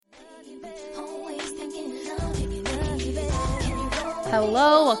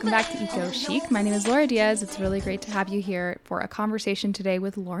Hello, welcome back to Eco Chic. My name is Laura Diaz. It's really great to have you here for a conversation today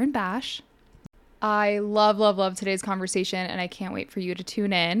with Lauren Bash. I love today's conversation, and I can't wait for you to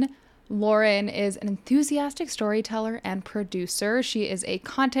tune in. Lauren is an enthusiastic storyteller and producer. She is a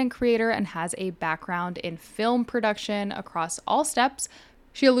content creator and has a background in film production across all steps.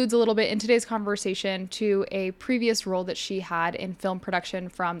 She alludes a little bit in today's conversation to a previous role that she had in film production,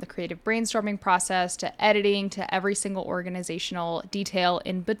 from the creative brainstorming process to editing to every single organizational detail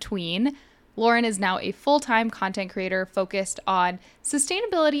in between. Lauren is now a full-time content creator focused on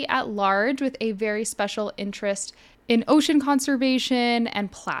sustainability at large, with a very special interest in ocean conservation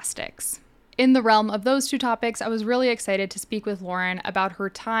and plastics. In the realm of those two topics, I was really excited to speak with Lauren about her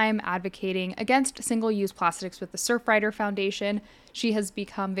time advocating against single-use plastics with the Surfrider Foundation. She has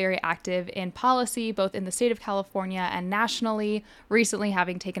become very active in policy, both in the state of California and nationally, recently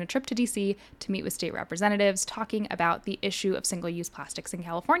having taken a trip to DC to meet with state representatives, talking about the issue of single-use plastics in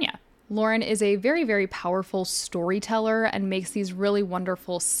California. Lauren is a very powerful storyteller and makes these really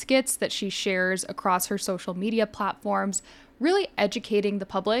wonderful skits that she shares across her social media platforms, really educating the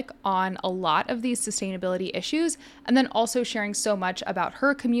public on a lot of these sustainability issues, and then also sharing so much about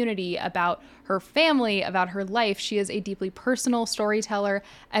her community, about her family, about her life. She is a deeply personal storyteller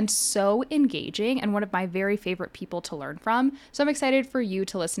and so engaging, and one of my very favorite people to learn from. So I'm excited for you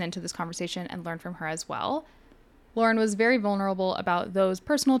to listen into this conversation and learn from her as well. Lauren was very vulnerable about those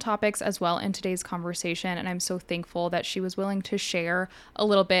personal topics as well in today's conversation, and I'm so thankful that she was willing to share a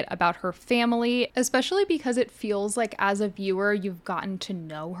little bit about her family, especially because it feels like as a viewer you've gotten to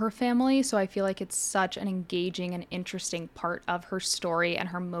know her family, so I feel like it's such an engaging and interesting part of her story and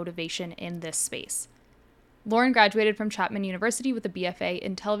her motivation in this space. Lauren graduated from Chapman University with a BFA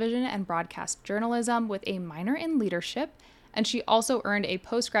in television and broadcast journalism with a minor in leadership, and she also earned a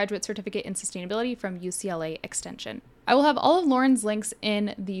postgraduate certificate in sustainability from UCLA Extension. I will have all of Lauren's links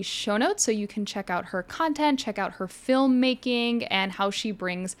in the show notes so you can check out her content, check out her filmmaking, and how she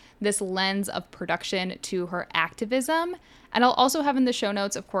brings this lens of production to her activism. And I'll also have in the show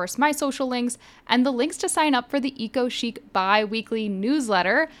notes, of course, my social links and the links to sign up for the Eco Chic bi-weekly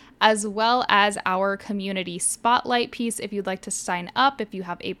newsletter, as well as our community spotlight piece if you'd like to sign up, if you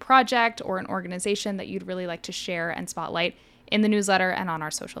have a project or an organization that you'd really like to share and spotlight in the newsletter and on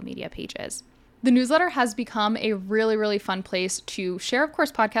our social media pages. The newsletter has become a really fun place to share, of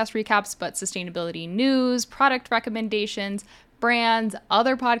course, podcast recaps, but sustainability news, product recommendations, brands,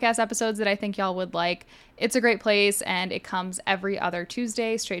 other podcast episodes that I think y'all would like. It's a great place, and it comes every other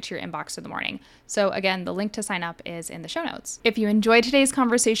Tuesday straight to your inbox in the morning. So again, the link to sign up is in the show notes. If you enjoyed today's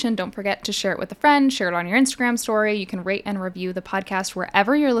conversation, don't forget to share it with a friend, share it on your Instagram story. You can rate and review the podcast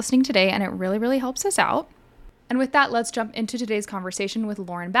wherever you're listening today, and it really helps us out. And with that, let's jump into today's conversation with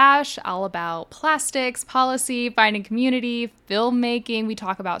Lauren Bash, all about plastics, policy, finding community, filmmaking. We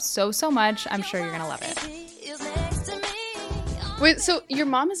talk about so much. I'm sure you're going to love it. Wait, so your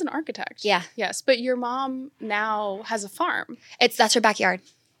mom is an architect? Yeah. Yes, but your mom now has a farm. That's her backyard.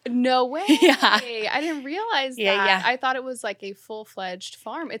 No way. Yeah. I didn't realize that. Yeah. I thought it was like a full-fledged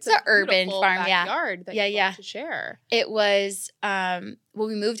farm. It's an a urban farm, backyard that you yeah. to share. It was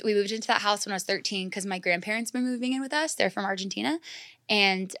we moved into that house when I was 13 because my grandparents were moving in with us. They're from Argentina.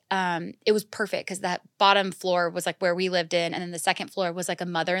 And it was perfect because that bottom floor was like where we lived in, and then the second floor was like a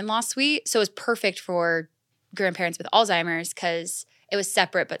mother-in-law suite. So it was perfect for grandparents with Alzheimer's because it was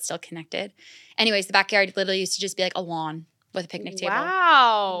separate but still connected. Anyways, the backyard literally used to just be like a lawn with a picnic table.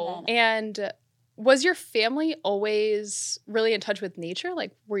 Wow. And was your family always really in touch with nature?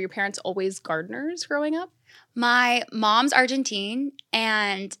 Like, were your parents always gardeners growing up? My mom's Argentine,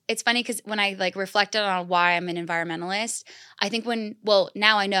 and it's funny because when I reflected on why I'm an environmentalist, I think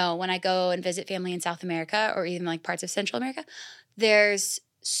now I know when I go and visit family in South America or even like parts of Central America, there's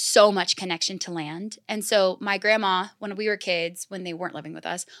so much connection to land. And so my grandma, when we were kids, when they weren't living with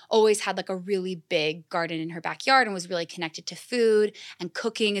us, always had like a really big garden in her backyard and was really connected to food, and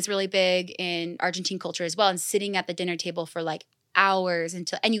cooking is really big in Argentine culture as well. And sitting at the dinner table for like hours and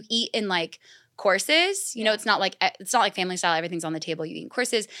you eat in like courses, it's not like family style. Everything's on the table. You eat in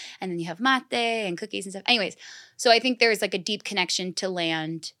courses, and then you have mate and cookies and stuff. Anyways, so I think there's like a deep connection to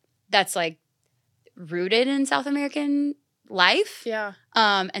land that's like rooted in South American life. Yeah.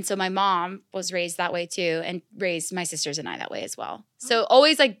 And so my mom was raised that way too, and raised my sisters and I that way as well. So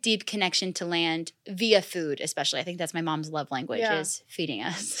always like deep connection to land via food, especially. I think that's my mom's love language is feeding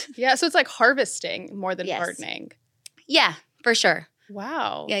us. Yeah. So it's like harvesting more than gardening. Yeah, for sure.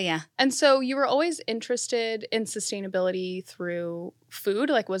 Wow. Yeah. And so you were always interested in sustainability through food?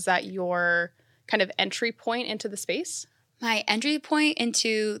 Like, was that your kind of entry point into the space? My entry point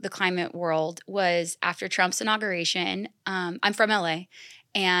into the climate world was after Trump's inauguration. I'm from LA,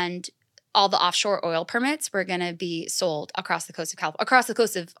 and all the offshore oil permits were going to be sold across the coast of California, across the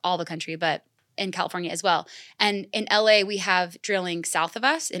coast of all the country, but in California as well. And in LA, we have drilling south of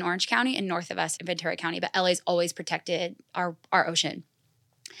us in Orange County and north of us in Ventura County, but LA's always protected our ocean.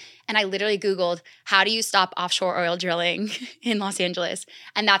 And I literally Googled, how do you stop offshore oil drilling in Los Angeles?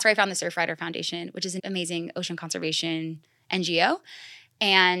 And that's where I found the Surfrider Foundation, which is an amazing ocean conservation NGO.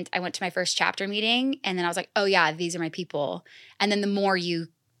 And I went to my first chapter meeting, and then I was like, oh yeah, these are my people. And then the more you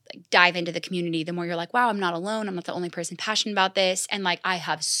dive into the community, the more you're like, wow, I'm not alone. I'm not the only person passionate about this. And like, I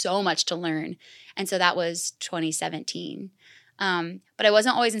have so much to learn. And so that was 2017. But I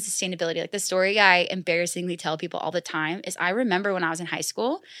wasn't always in sustainability. Like the story I embarrassingly tell people all the time is I remember when I was in high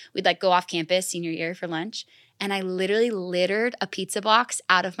school, we'd like go off campus senior year for lunch, and I literally littered a pizza box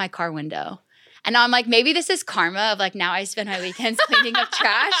out of my car window. And now I'm like, maybe this is karma of like, now I spend my weekends cleaning up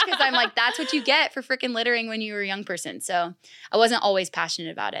trash, because I'm like, that's what you get for freaking littering when you were a young person. So I wasn't always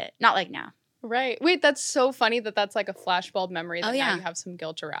passionate about it. Not like now. Right. Wait, that's so funny that that's like a flashbulb memory that Oh, yeah. now you have some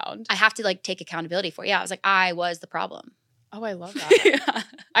guilt around. I have to like take accountability for it. Yeah, I was like, I was the problem. Oh, I love that.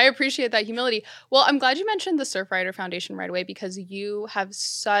 I appreciate that humility. Well, I'm glad you mentioned the Surfrider Foundation right away, because you have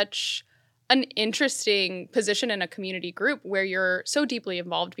such an interesting position in a community group where you're so deeply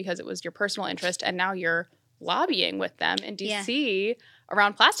involved because it was your personal interest, and now you're lobbying with them in DC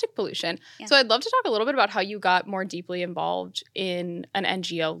around plastic pollution. Yeah. So I'd love to talk a little bit about how you got more deeply involved in an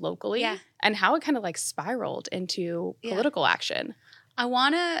NGO locally and how it kind of like spiraled into political action. I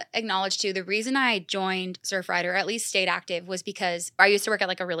want to acknowledge, too, the reason I joined Surfrider, or at least stayed active, was because I used to work at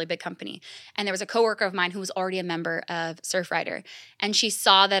like a really big company. And there was a coworker of mine who was already a member of Surfrider. And she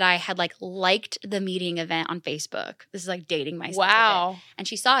saw that I had like liked the meeting event on Facebook. This is like dating myself. Wow. And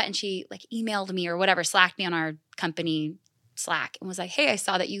she saw it, and she like emailed me or whatever, Slacked me on our company Slack, and was like, hey, I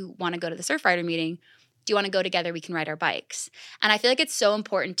saw that you want to go to the Surfrider meeting. Do you want to go together? We can ride our bikes. And I feel like it's so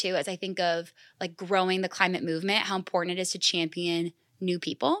important, too, as I think of like growing the climate movement, how important it is to champion new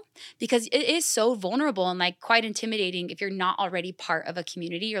people, because it is so vulnerable and like quite intimidating if you're not already part of a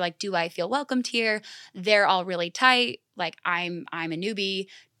community. You're like, do I feel welcomed here? They're all really tight. Like I'm a newbie.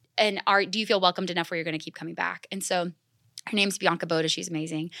 And do you feel welcomed enough where you're going to keep coming back? And so her name's Bianca Boda. She's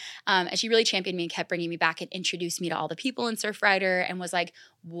amazing. And she really championed me and kept bringing me back and introduced me to all the people in Surfrider, and was like,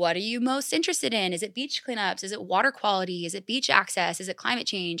 what are you most interested in? Is it beach cleanups? Is it water quality? Is it beach access? Is it climate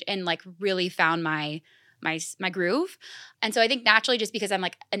change? And like really found my groove. And so I think naturally, just because I'm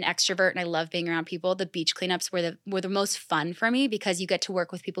like an extrovert and I love being around people, the beach cleanups were the most fun for me, because you get to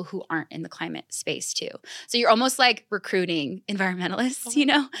work with people who aren't in the climate space too. So you're almost like recruiting environmentalists, you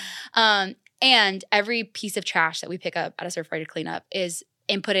know? And every piece of trash that we pick up at a Surfrider cleanup is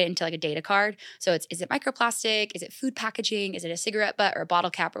inputted into like a data card. So is it microplastic? Is it food packaging? Is it a cigarette butt or a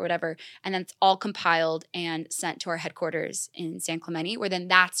bottle cap or whatever? And then it's all compiled and sent to our headquarters in San Clemente, where then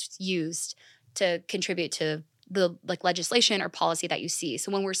that's used to contribute to the like legislation or policy that you see.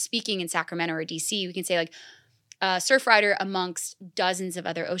 So when we're speaking in Sacramento or DC, we can say like Surfrider amongst dozens of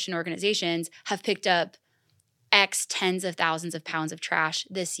other ocean organizations have picked up X tens of thousands of pounds of trash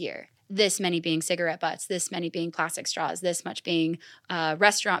this year. This many being cigarette butts, this many being plastic straws, this much being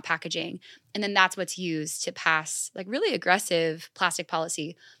restaurant packaging. And then that's what's used to pass like really aggressive plastic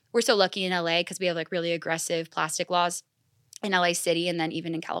policy. We're so lucky in LA because we have like really aggressive plastic laws in LA City and then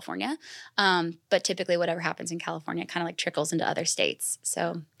even in California. But typically whatever happens in California kind of like trickles into other states.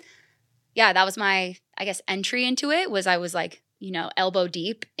 So yeah, that was my, I guess, entry into it. Was I was like, you know, elbow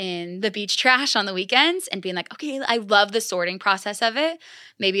deep in the beach trash on the weekends and being like, okay, I love the sorting process of it.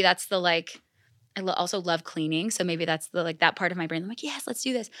 Maybe that's the like, also love cleaning. So maybe that's the like that part of my brain. I'm like, yes, let's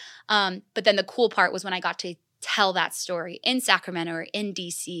do this. But then the cool part was when I got to tell that story in Sacramento or in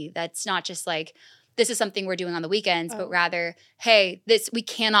DC. That's not just like, this is something we're doing on the weekends, but rather, hey, we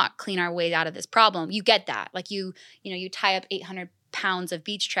cannot clean our way out of this problem. You get that. Like you tie up 800 pounds of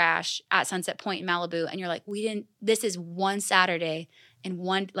beach trash at Sunset Point in Malibu, and you're like, this is one Saturday in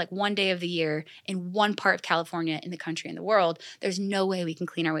one day of the year in one part of California, in the country, in the world. There's no way we can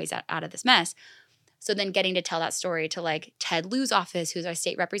clean our ways out of this mess. So then getting to tell that story to like Ted Lieu's office, who's our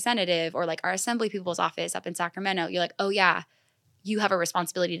state representative, or like our assembly people's office up in Sacramento, you're like, oh yeah, you have a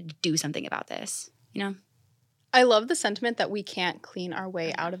responsibility to do something about this, you know? I love the sentiment that we can't clean our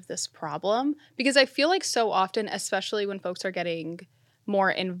way out of this problem, because I feel like so often, especially when folks are getting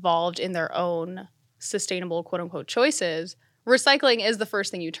more involved in their own sustainable quote unquote choices, recycling is the first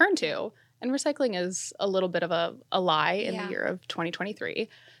thing you turn to. And recycling is a little bit of a lie in the year of 2023.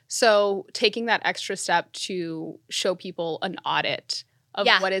 So taking that extra step to show people an audit of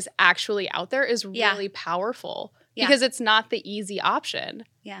what is actually out there is really powerful, Yeah. because it's not the easy option.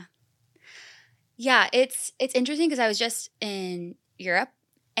 Yeah. Yeah, it's interesting because I was just in Europe,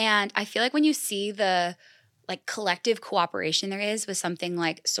 and I feel like when you see the like collective cooperation there is with something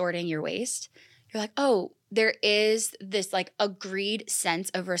like sorting your waste, you're like, oh, there is this like agreed sense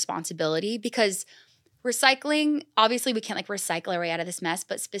of responsibility, because recycling, obviously we can't like recycle our way out of this mess,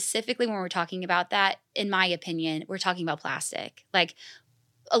 but specifically when we're talking about that, in my opinion, we're talking about plastic. Like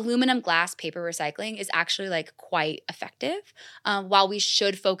aluminum, glass, paper recycling is actually like quite effective. While we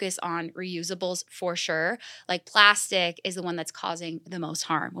should focus on reusables for sure, like plastic is the one that's causing the most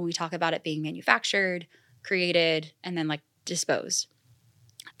harm when we talk about it being manufactured, created, and then like disposed.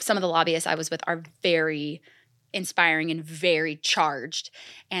 Some of the lobbyists I was with are very inspiring and very charged.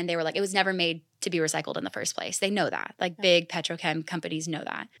 And they were like, it was never made to be recycled in the first place. They know that. Like big petrochem companies know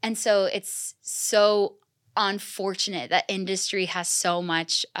that. And so it's so unfortunate that industry has so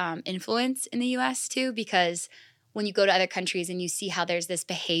much influence in the US too, because when you go to other countries and you see how there's this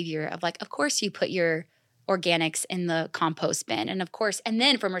behavior of like, of course you put your organics in the compost bin. And of course, and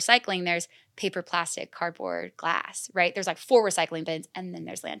then from recycling, there's paper, plastic, cardboard, glass, right? There's like 4 recycling bins and then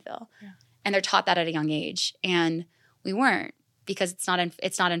there's landfill. Yeah. And they're taught that at a young age. And we weren't, because it's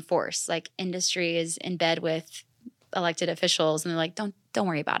not enforced. Like industry is in bed with elected officials and they're like, don't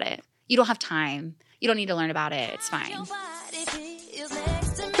worry about it. You don't have time. You don't need to learn about it. It's fine.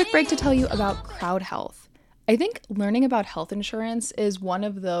 Quick break to tell you about Crowd Health. I think learning about health insurance is one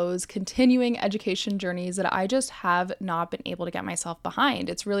of those continuing education journeys that I just have not been able to get myself behind.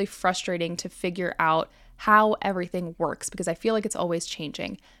 It's really frustrating to figure out how everything works because I feel like it's always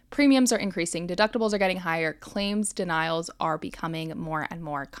changing. Premiums are increasing, deductibles are getting higher, claims denials are becoming more and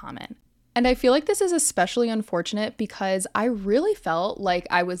more common. And I feel like this is especially unfortunate because I really felt like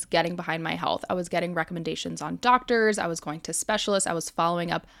I was getting behind my health. I was getting recommendations on doctors, I was going to specialists, I was following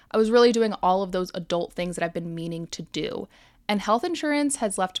up. I was really doing all of those adult things that I've been meaning to do. And health insurance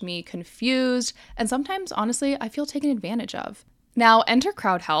has left me confused, and sometimes, honestly, I feel taken advantage of. Now, enter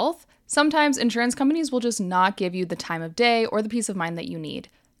Crowd Health. Sometimes insurance companies will just not give you the time of day or the peace of mind that you need.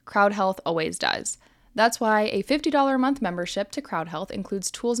 Crowd Health always does. That's why a $50 a month membership to Crowd Health includes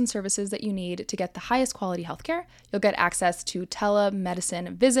tools and services that you need to get the highest quality healthcare. You'll get access to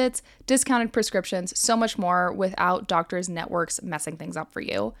telemedicine visits, discounted prescriptions, so much more without doctors' networks messing things up for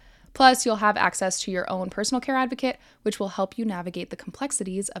you. Plus, you'll have access to your own personal care advocate, which will help you navigate the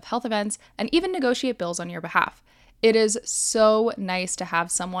complexities of health events and even negotiate bills on your behalf. It is so nice to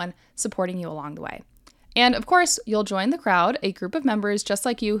have someone supporting you along the way. And of course, you'll join the crowd, a group of members just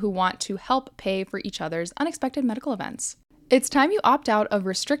like you who want to help pay for each other's unexpected medical events. It's time you opt out of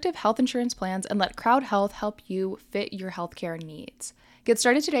restrictive health insurance plans and let Crowd Health help you fit your healthcare needs. Get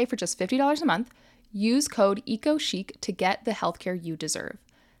started today for just $50 a month. Use code EcoChic to get the healthcare you deserve.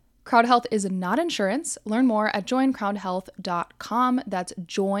 Crowd Health is not insurance. Learn more at joincrowdhealth.com. That's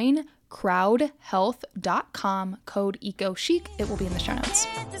joincrowdhealth.com, code EcoChic. It will be in the show notes.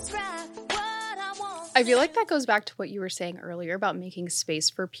 I feel like that goes back to what you were saying earlier about making space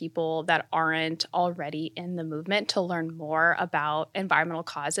for people that aren't already in the movement to learn more about environmental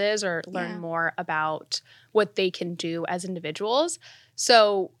causes or learn more about what they can do as individuals.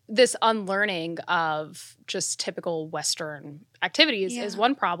 So this unlearning of just typical Western activities is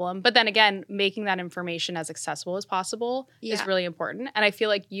one problem. But then again, making that information as accessible as possible is really important. And I feel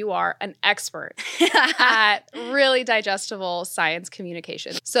like you are an expert at really digestible science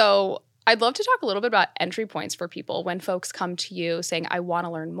communication. So I'd love to talk a little bit about entry points for people when folks come to you saying, I want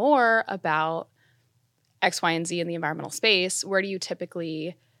to learn more about X, Y, and Z in the environmental space. Where do you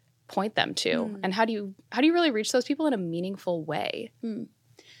typically point them to? And how do you really reach those people in a meaningful way?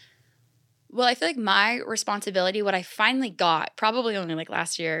 Well, I feel like my responsibility, what I finally got, probably only like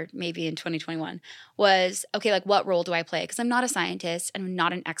last year, maybe in 2021, was, okay, like what role do I play? Because I'm not a scientist and I'm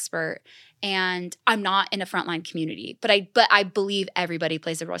not an expert and I'm not in a frontline community. But I believe everybody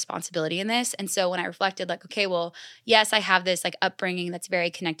plays a responsibility in this. And so when I reflected like, okay, well, yes, I have this like upbringing that's very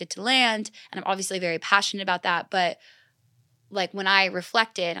connected to land and I'm obviously very passionate about that. But like when I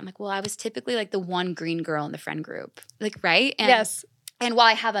reflected, I'm like, well, I was typically like the one green girl in the friend group, like, right? And yes. And while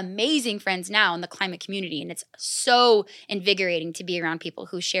I have amazing friends now in the climate community, and it's so invigorating to be around people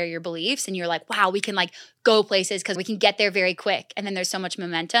who share your beliefs, and you're like, wow, we can like go places because we can get there very quick. And then there's so much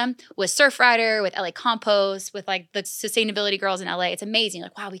momentum with Surfrider, with LA Compost, with like the sustainability girls in LA. It's amazing.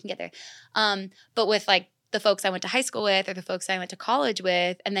 Like, wow, we can get there. But with like the folks I went to high school with or the folks I went to college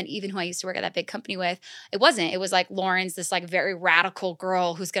with, and then even who I used to work at that big company with, it wasn't. It was like Lauren's this like very radical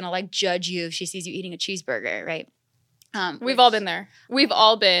girl who's going to like judge you if she sees you eating a cheeseburger, right? We've all been there. We've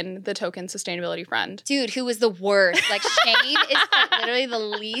all been the token sustainability friend. Dude, who was the worst. Like, shame is like literally the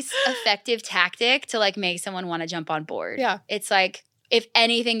least effective tactic to like make someone want to jump on board. Yeah. It's like, if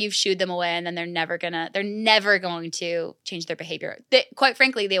anything, you've shooed them away, and then they're never going to change their behavior. Quite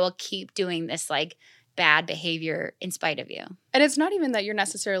frankly, they will keep doing this like bad behavior in spite of you. And it's not even that you're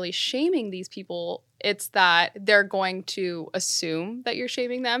necessarily shaming these people. It's that they're going to assume that you're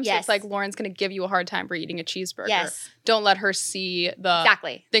shaming them. So Yes. it's like, Lauren's going to give you a hard time for eating a cheeseburger. Yes. Don't let her see the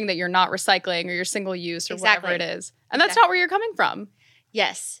Exactly. thing that you're not recycling or you're single use or Exactly. whatever it is. And that's not where you're coming from.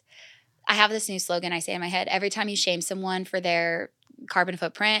 Yes. I have this new slogan I say in my head. Every time you shame someone for their carbon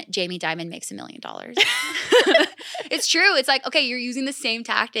footprint, Jamie Dimon makes $1 million. It's true. It's like, okay, you're using the same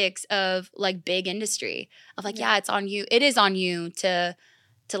tactics of like big industry of like, yeah, it's on you. It is on you to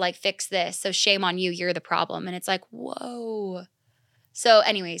like fix this. So shame on you. You're the problem. And it's like, whoa. So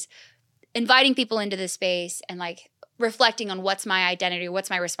anyways, inviting people into this space and like reflecting on what's my identity, what's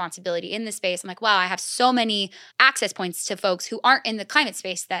my responsibility in this space. I'm like, wow, I have so many access points to folks who aren't in the climate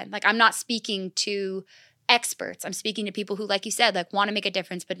space then. Like, I'm not speaking to experts. I'm speaking to people who, like you said, like want to make a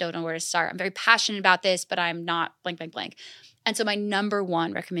difference but don't know where to start. I'm very passionate about this, but I'm not blank, blank, blank. And so my number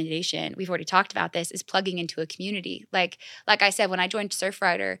one recommendation, we've already talked about this, is plugging into a community. Like I said, when I joined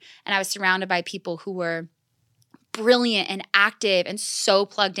Surfrider and I was surrounded by people who were brilliant and active and so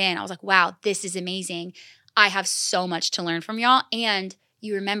plugged in, I was like, wow, this is amazing. I have so much to learn from y'all. And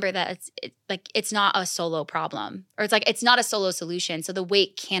you remember that it's not a solo problem, or it's like it's not a solo solution. So the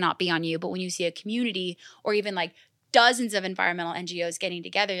weight cannot be on you. But when you see a community or even like dozens of environmental NGOs getting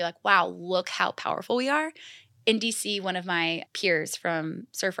together, you're like, wow, look how powerful we are. In DC, one of my peers from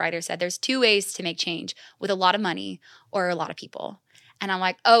Surfrider said there's 2 ways to make change: with a lot of money or a lot of people. And I'm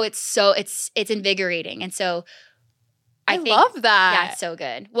like, oh, it's invigorating. And so I think, love that. Yeah, it's so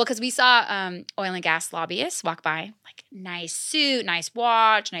good. Well, because we saw oil and gas lobbyists walk by, like nice suit, nice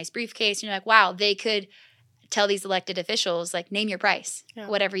watch, nice briefcase. And you're like, wow, they could tell these elected officials, like, name your price,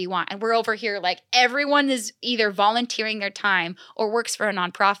 whatever you want. And we're over here, like, everyone is either volunteering their time or works for a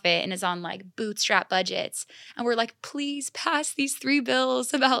nonprofit and is on, like, bootstrap budgets. And we're like, please pass these 3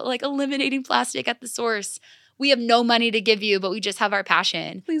 bills about, like, eliminating plastic at the source. We have no money to give you, but we just have our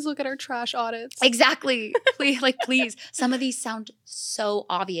passion. Please look at our trash audits. Exactly. Please. Some of these sound so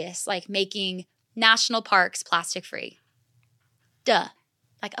obvious, like making national parks plastic free. Duh.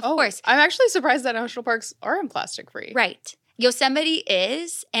 Like, of course. I'm actually surprised that national parks aren't plastic free. Right. Yosemite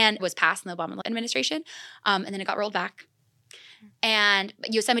is, and was passed in the Obama administration, and then it got rolled back. And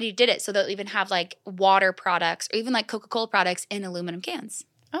Yosemite did it so they'll even have like water products or even like Coca-Cola products in aluminum cans.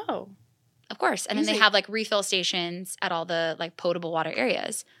 Oh. Of course. And then they have like refill stations at all the like potable water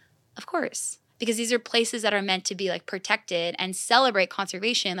areas. Of course. Because these are places that are meant to be like protected and celebrate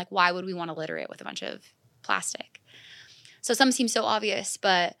conservation. Like, why would we want to litter it with a bunch of plastic? So some seem so obvious,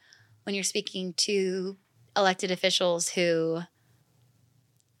 but when you're speaking to elected officials who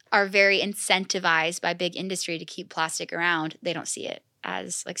are very incentivized by big industry to keep plastic around, they don't see it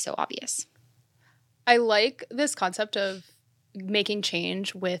as like so obvious. I like this concept of making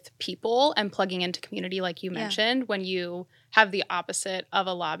change with people and plugging into community, like you mentioned. When you have the opposite of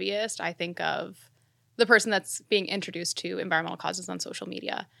a lobbyist, I think of the person that's being introduced to environmental causes on social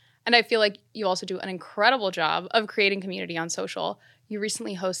media. And I feel like you also do an incredible job of creating community on social. You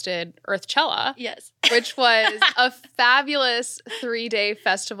recently hosted Earthchella, Yes. which was a fabulous 3-day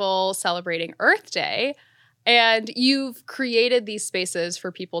festival celebrating Earth Day. And you've created these spaces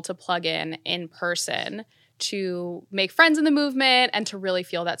for people to plug in person, to make friends in the movement and to really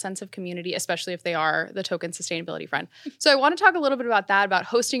feel that sense of community, especially if they are the token sustainability friend. So I want to talk a little bit about that, about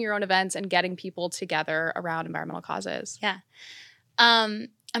hosting your own events and getting people together around environmental causes. Yeah.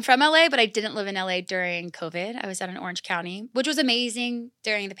 I'm from LA, but I didn't live in LA during COVID. I was out in Orange County, which was amazing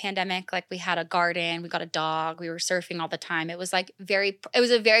during the pandemic. Like, we had a garden, we got a dog, we were surfing all the time. It was like it was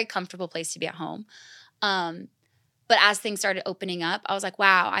a very comfortable place to be at home. But as things started opening up, I was like,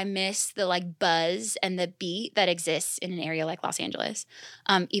 wow, I miss the like buzz and the beat that exists in an area like Los Angeles,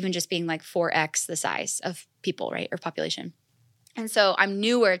 even just being like 4x the size of people, right, or population. And so I'm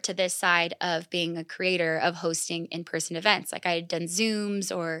newer to this side of being a creator, of hosting in-person events. Like, I had done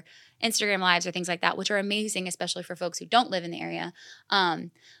Zooms or Instagram Lives or things like that, which are amazing, especially for folks who don't live in the area.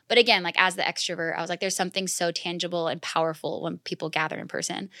 But again, like, as the extrovert, I was like, there's something so tangible and powerful when people gather in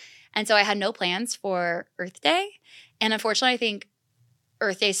person. And so I had no plans for Earth Day. And unfortunately, I think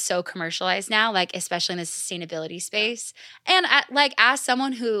Earth Day is so commercialized now, like, especially in the sustainability space. And as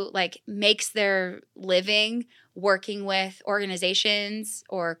someone who like makes their living working with organizations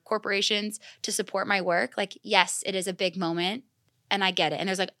or corporations to support my work, like, yes, it is a big moment and I get it. And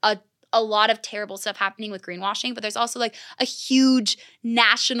there's like a lot of terrible stuff happening with greenwashing, but there's also like a huge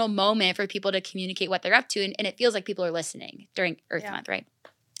national moment for people to communicate what they're up to. And it feels like people are listening during Earth Month, right?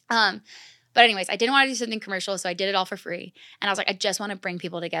 But anyways, I didn't want to do something commercial, so I did it all for free. And I was like, I just want to bring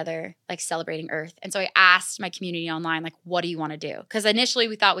people together, like celebrating Earth. And so I asked my community online, like, what do you want to do? Because initially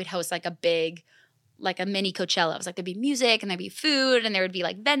we thought we'd host like a big, like a mini Coachella. It was like there'd be music and there'd be food and there would be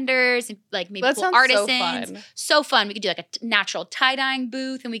like vendors and like maybe That cool sounds artisans. So fun. We could do like a natural tie-dyeing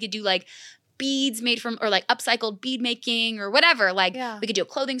booth, and we could do like beads made from, or like upcycled bead making or whatever. Like we could do a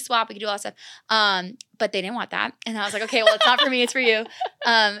clothing swap. We could do all that stuff. But they didn't want that. And I was like, okay, well, it's not for me. It's for you.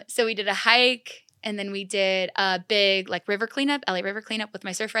 So we did a hike, and then we did a big like river cleanup, LA River cleanup with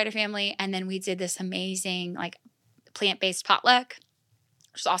my Surfrider family. And then we did this amazing like plant-based potluck,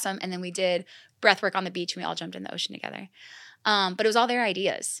 which was awesome. And then we did breath work on the beach, and we all jumped in the ocean together. But it was all their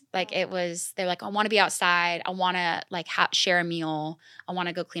ideas. Like it was, they're like, I want to be outside. I want to like share a meal. I want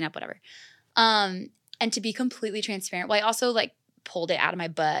to go clean up, whatever. And to be completely transparent, well, I also like pulled it out of my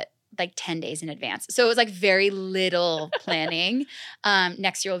butt like 10 days in advance. So it was like very little planning.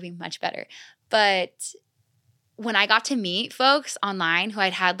 Next year will be much better. But when I got to meet folks online who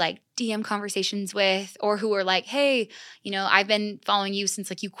I'd had like DM conversations with, or who were like, hey, you know, I've been following you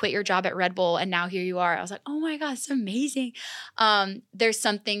since like you quit your job at Red Bull and now here you are. I was like, oh my God, it's amazing. There's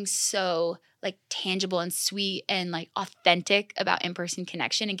something so like tangible and sweet and like authentic about in-person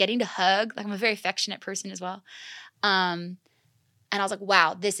connection and getting to hug. Like I'm a very affectionate person as well. And I was like,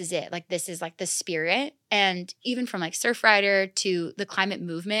 wow, this is it. Like, this is like the spirit. And even from like Surfrider to the climate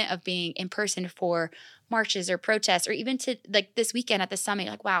movement of being in person for marches or protests, or even to like this weekend at the summit,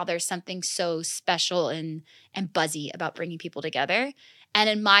 like, wow, there's something so special and buzzy about bringing people together. And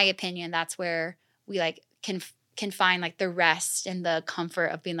in my opinion, that's where we like can find like the rest and the comfort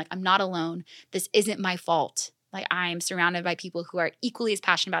of being like, I'm not alone. This isn't my fault. Like I'm surrounded by people who are equally as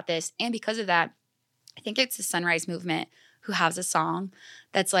passionate about this. And because of that, I think it's the Sunrise Movement who has a song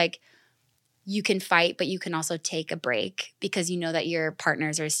that's like, you can fight, but you can also take a break because you know that your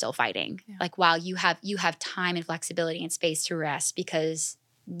partners are still fighting. Yeah. Like while you have time and flexibility and space to rest because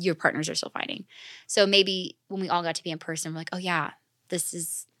your partners are still fighting. So maybe when we all got to be in person, we're like, oh yeah, this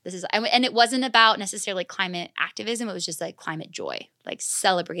is, and it wasn't about necessarily climate activism. It was just like climate joy, like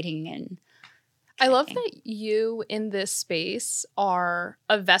celebrating and I love that you in this space are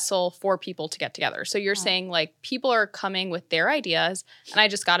a vessel for people to get together. So you're saying like people are coming with their ideas and I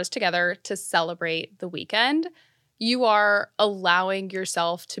just got us together to celebrate the weekend. You are allowing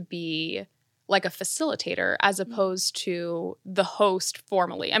yourself to be like a facilitator as opposed to the host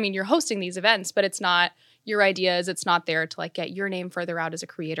formally. I mean, you're hosting these events, but it's not your ideas. It's not there to like get your name further out as a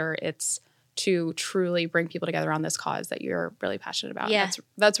creator. It's to truly bring people together on this cause that you're really passionate about. Yeah.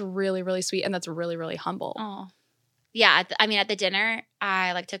 That's really, really sweet. And that's really, really humble. Oh, yeah. At the dinner,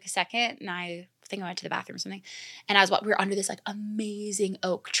 I like took a second and I think I went to the bathroom or something. And we were under this like amazing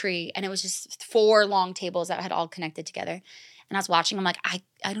oak tree. And it was just 4 long tables that had all connected together. And I was watching, I'm like, I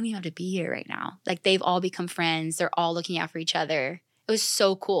don't even have to be here right now. Like they've all become friends. They're all looking out for each other. It was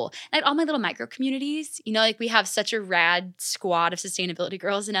so cool. And I had all my little micro communities. You know, like we have such a rad squad of sustainability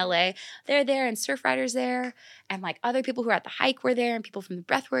girls in LA. They're there and Surfrider's there. And like other people who are at the hike were there and people from the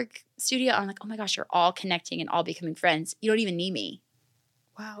breathwork studio. I'm like, oh my gosh, you're all connecting and all becoming friends. You don't even need me.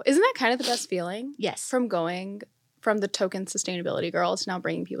 Wow. Isn't that kind of the best feeling? Yes. From going from the token sustainability girl to now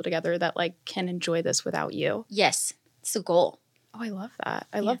bringing people together that like can enjoy this without you. Yes. It's the goal. Oh, I love that.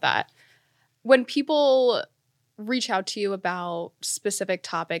 I love that. When people reach out to you about specific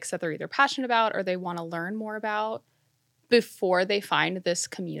topics that they're either passionate about or they want to learn more about before they find this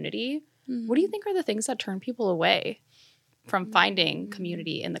community, what do you think are the things that turn people away from finding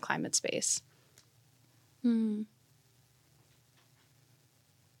community in the climate space? You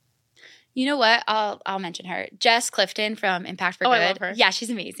know what? I'll mention her. Jess Clifton from Impact for Good. I love her. Yeah, she's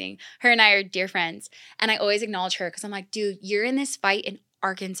amazing. Her and I are dear friends. And I always acknowledge her because I'm like, dude, you're in this fight in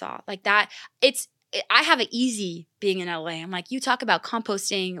Arkansas. Like that, I have it easy being in LA. I'm like, you talk about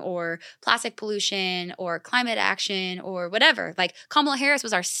composting or plastic pollution or climate action or whatever. Like Kamala Harris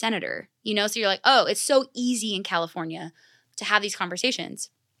was our senator, you know? So you're like, oh, it's so easy in California to have these conversations.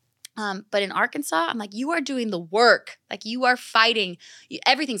 But in Arkansas, I'm like, you are doing the work. Like you are fighting.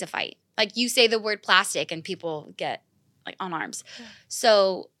 Everything's a fight. Like you say the word plastic and people get like on arms. Yeah.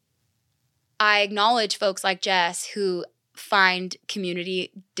 So I acknowledge folks like Jess who find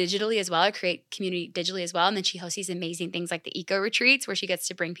community digitally as well, or create community digitally as well. And then she hosts these amazing things like the eco retreats where she gets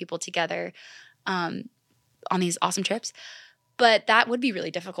to bring people together on these awesome trips. But that would be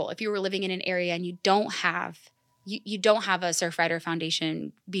really difficult if you were living in an area and you don't have you don't have a Surfrider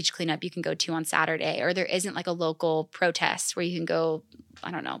Foundation beach cleanup you can go to on Saturday, or there isn't like a local protest where you can go,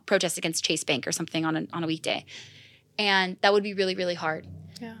 I don't know, protest against Chase Bank or something on a weekday. And that would be really, really hard.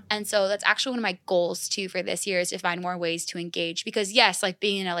 Yeah. And so that's actually one of my goals too for this year, is to find more ways to engage, because yes, like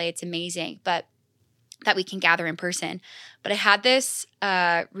being in LA, it's amazing, but that we can gather in person. But I had this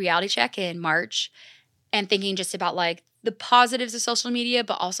reality check in March and thinking just about like the positives of social media,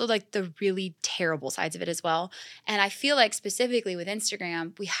 but also like the really terrible sides of it as well. And I feel like specifically with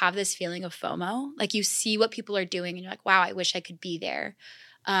Instagram, we have this feeling of FOMO. Like you see what people are doing and you're like, wow, I wish I could be there.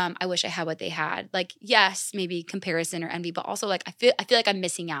 I wish I had what they had. Like, yes, maybe comparison or envy, but also like I feel like I'm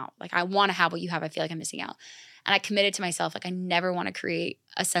missing out. Like I want to have what you have. I feel like I'm missing out. And I committed to myself, like I never want to create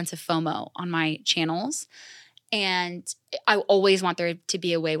a sense of FOMO on my channels. And I always want there to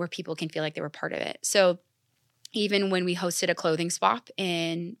be a way where people can feel like they were part of it. So even when we hosted a clothing swap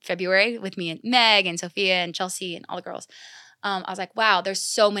in February with me and Meg and Sophia and Chelsea and all the girls, I was like, wow, there's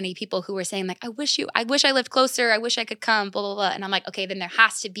so many people who were saying like, I wish I lived closer. I wish I could come, blah, blah, blah. And I'm like, okay, then there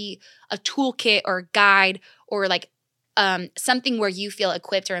has to be a toolkit or a guide or like something where you feel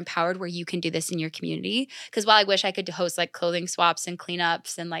equipped or empowered where you can do this in your community. Because while I wish I could host like clothing swaps and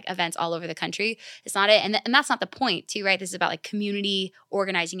cleanups and like events all over the country, it's not it. And that's not the point too, right? This is about like community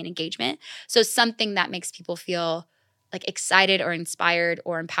organizing and engagement. So something that makes people feel like excited or inspired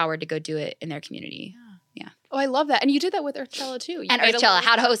or empowered to go do it in their community. Yeah. Oh, I love that. And you did that with Earthchella too. And Earthchella,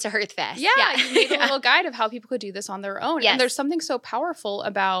 how to host a Hearth Fest. Yeah. You made a little guide of how people could do this on their own. Yes. And there's something so powerful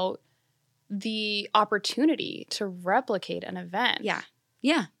about the opportunity to replicate an event. Yeah.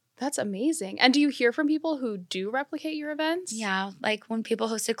 Yeah. That's amazing. And do you hear from people who do replicate your events? Yeah. Like when people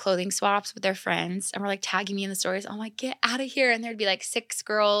hosted clothing swaps with their friends and were like tagging me in the stories, I'm like, get out of here. And there'd be like 6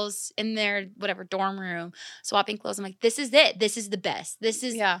 girls in their whatever dorm room swapping clothes. I'm like, this is it. This is the best. This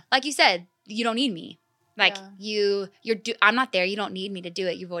is, like you said, you don't need me. Like I'm not there. You don't need me to do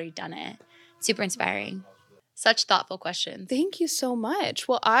it. You've already done it. Super inspiring. Such thoughtful questions. Thank you so much.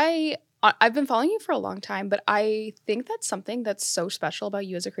 Well, I've been following you for a long time, but I think that's something that's so special about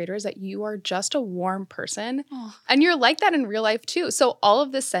you as a creator is that you are just a warm person. Oh. And you're like that in real life too. So all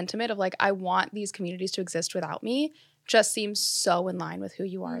of this sentiment of like, I want these communities to exist without me just seems so in line with who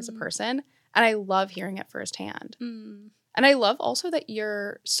you are as a person. And I love hearing it firsthand. And I love also that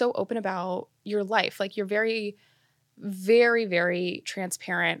you're so open about your life. Like you're very, very, very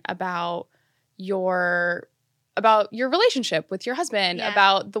transparent about your relationship with your husband,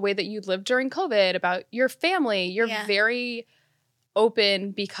 about the way that you lived during COVID, about your family. You're very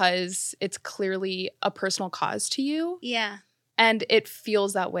open because it's clearly a personal cause to you. Yeah. And it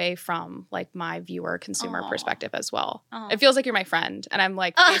feels that way from like my viewer consumer perspective as well. It feels like you're my friend and I'm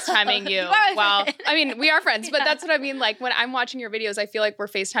like FaceTiming you. Wow. I mean, we are friends, but that's what I mean. Like when I'm watching your videos, I feel like we're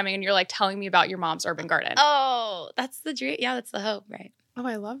FaceTiming and you're like telling me about your mom's urban garden. Oh, that's the dream. Yeah, that's the hope, right? Oh,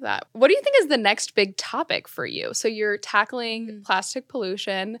 I love that. What do you think is the next big topic for you? So you're tackling plastic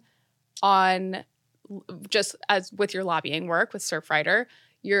pollution on just as with your lobbying work with Surfrider.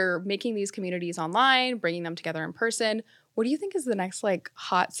 You're making these communities online, bringing them together in person. What do you think is the next like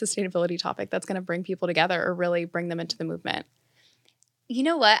hot sustainability topic that's going to bring people together or really bring them into the movement? You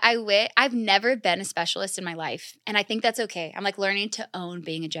know what? I've never been a specialist in my life. And I think that's okay. I'm like learning to own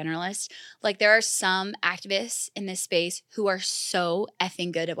being a generalist. Like there are some activists in this space who are so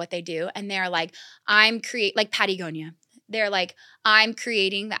effing good at what they do. And they're like, like Patagonia. They're like, I'm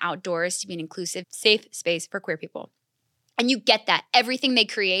creating the outdoors to be an inclusive, safe space for queer people. And you get that. Everything they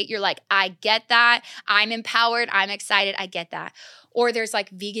create, you're like, I get that. I'm empowered. I'm excited. I get that. Or there's like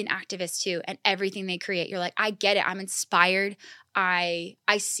vegan activists too. And everything they create, you're like, I get it. I'm inspired. I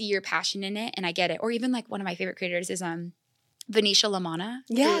see your passion in it and I get it. Or even like one of my favorite creators is Venetia Lamana.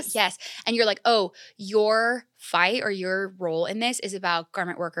 Yes. Yes. And you're like, oh, your fight or your role in this is about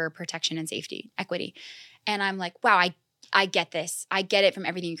garment worker protection and safety, equity. And I'm like, wow, I get this. I get it from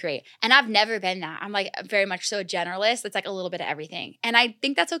everything you create. And I've never been that. I'm like very much so a generalist. It's like a little bit of everything. And I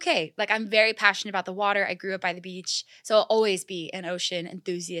think that's okay. Like I'm very passionate about the water. I grew up by the beach. So I'll always be an ocean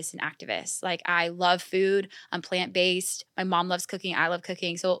enthusiast and activist. Like I love food. I'm plant-based. My mom loves cooking. I love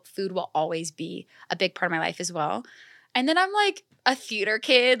cooking. So food will always be a big part of my life as well. And then I'm like a theater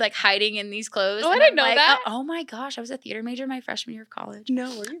kid, like hiding in these clothes. Oh, I and didn't I'm know like, that. Oh my gosh, I was a theater major my freshman year of college.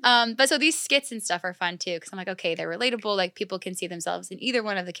 No, were you? But so these skits and stuff are fun too, because I'm like, okay, they're relatable. Like people can see themselves in either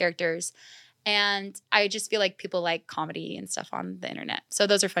one of the characters. And I just feel like people like comedy and stuff on the internet. So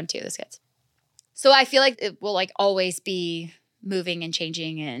those are fun too, the skits. So I feel like it will like always be moving and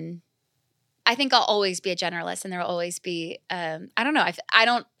changing and I think I'll always be a generalist, and there will always be, I don't know. I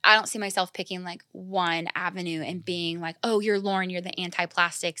don't see myself picking like one avenue and being like, oh, you're Lauren, you're the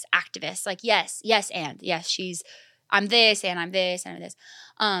anti-plastics activist. Like, yes, and yes, I'm this, and I'm this, and I'm this.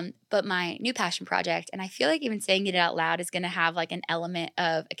 But my new passion project, and I feel like even saying it out loud is going to have like an element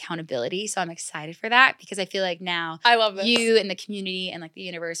of accountability. So I'm excited for that because I feel like now I love this. You and the community and like the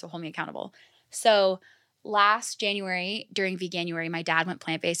universe will hold me accountable. So last January, during Veganuary, my dad went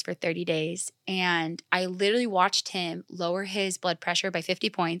plant-based for 30 days, and I literally watched him lower his blood pressure by 50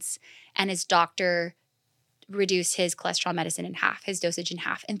 points, and his doctor reduced his cholesterol medicine in half, his dosage in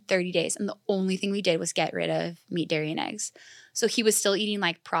half in 30 days. And the only thing we did was get rid of meat, dairy, and eggs. So he was still eating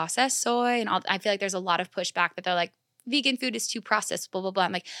like processed soy, and all. I feel like there's a lot of pushback that they're like, vegan food is too processed, blah, blah, blah.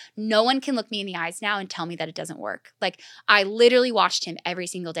 I'm like, no one can look me in the eyes now and tell me that it doesn't work. Like, I literally watched him every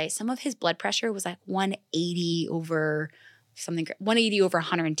single day. Some of his blood pressure was like 180 over something, 180 over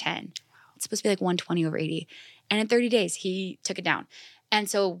 110. It's supposed to be like 120 over 80. And in 30 days, he took it down. And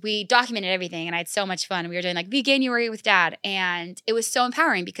so we documented everything, and I had so much fun. We were doing like Veganuary with dad, and it was so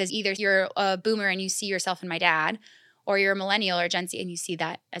empowering because either you're a boomer and you see yourself in my dad, or you're a millennial or Gen Z and you see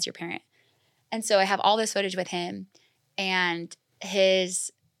that as your parent. And so I have all this footage with him, and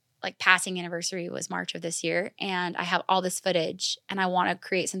his like passing anniversary was March of this year, and I have all this footage, and I want to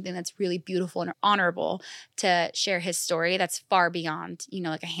create something that's really beautiful and honorable to share his story that's far beyond,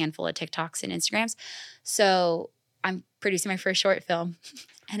 like a handful of TikToks and Instagrams. So I'm producing my first short film,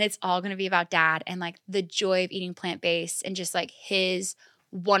 and it's all going to be about dad and like the joy of eating plant-based and just like his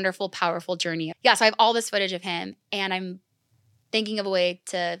wonderful, powerful journey. Yeah, so I have all this footage of him, and I'm thinking of a way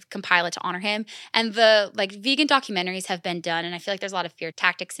to compile it to honor him. And the like vegan documentaries have been done, and I feel like there's a lot of fear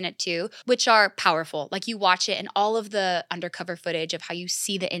tactics in it too, which are powerful. Like, you watch it and all of the undercover footage of how you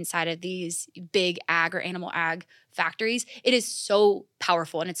see the inside of these big ag or animal ag factories, it is so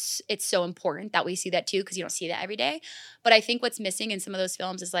powerful, and it's so important that we see that too, because you don't see that every day. But I think what's missing in some of those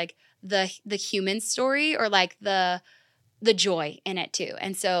films is like the human story, or like the joy in it too.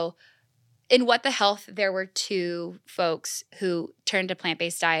 And so in What the Health, there were 2 folks who turned to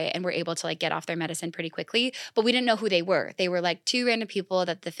plant-based diet and were able to like get off their medicine pretty quickly, but we didn't know who they were. They were like 2 random people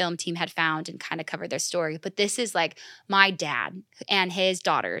that the film team had found and kind of covered their story. But this is like my dad and his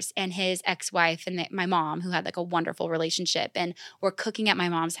daughters and his ex-wife and my mom, who had like a wonderful relationship, and we're cooking at my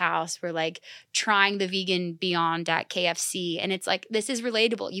mom's house. We're like trying the vegan Beyond at KFC, and it's like, this is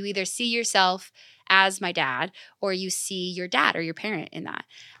relatable. You either see yourself as my dad, or you see your dad or your parent in that.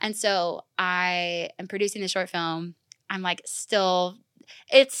 And so I am producing the short film. I'm like still,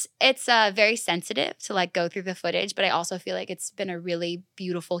 it's very sensitive to like go through the footage, but I also feel like it's been a really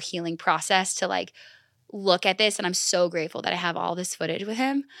beautiful healing process to like look at this. And I'm so grateful that I have all this footage with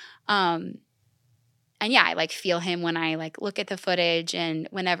him. And yeah, I like feel him when I like look at the footage, and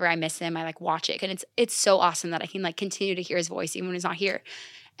whenever I miss him, I like watch it. And it's so awesome that I can like continue to hear his voice even when he's not here.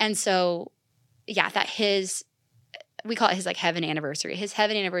 And so yeah, that we call it his like heaven anniversary. His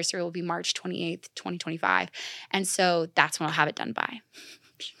heaven anniversary will be March 28th, 2025. And so that's when I'll have it done by.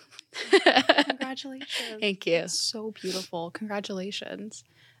 Congratulations. Thank you. That's so beautiful. Congratulations.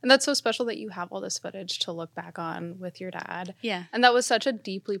 And that's so special that you have all this footage to look back on with your dad. Yeah. And that was such a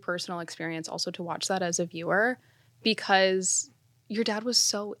deeply personal experience also to watch that as a viewer, because your dad was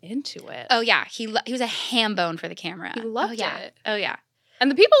so into it. Oh yeah, he was a ham bone for the camera. He loved it. Oh yeah. And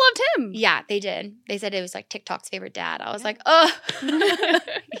the people loved him. Yeah, they did. They said it was like TikTok's favorite dad. I was like, oh.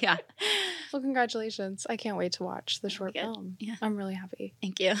 Yeah. Well, congratulations. I can't wait to watch the short film. Yeah. I'm really happy.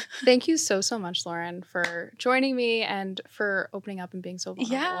 Thank you. Thank you so much, Lauren, for joining me and for opening up and being so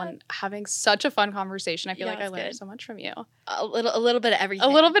vulnerable and having such a fun conversation. I feel like I learned so much from you. A little bit of everything.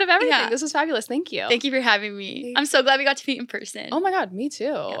 A little bit of everything. Yeah. This was fabulous. Thank you. Thank you for having me. I'm so glad we got to meet in person. Oh my God, me too.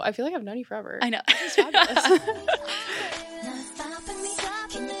 Yeah. I feel like I've known you forever. I know. This is fabulous.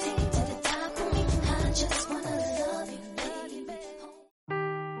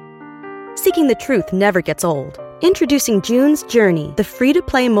 Seeking the truth never gets old. Introducing June's Journey, the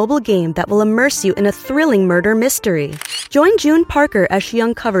free-to-play mobile game that will immerse you in a thrilling murder mystery. Join June Parker as she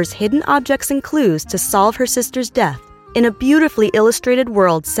uncovers hidden objects and clues to solve her sister's death in a beautifully illustrated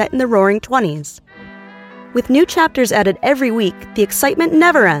world set in the Roaring '20s. With new chapters added every week, the excitement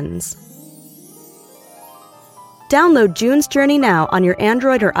never ends. Download June's Journey now on your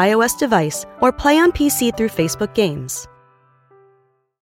Android or iOS device, or play on PC through Facebook Games.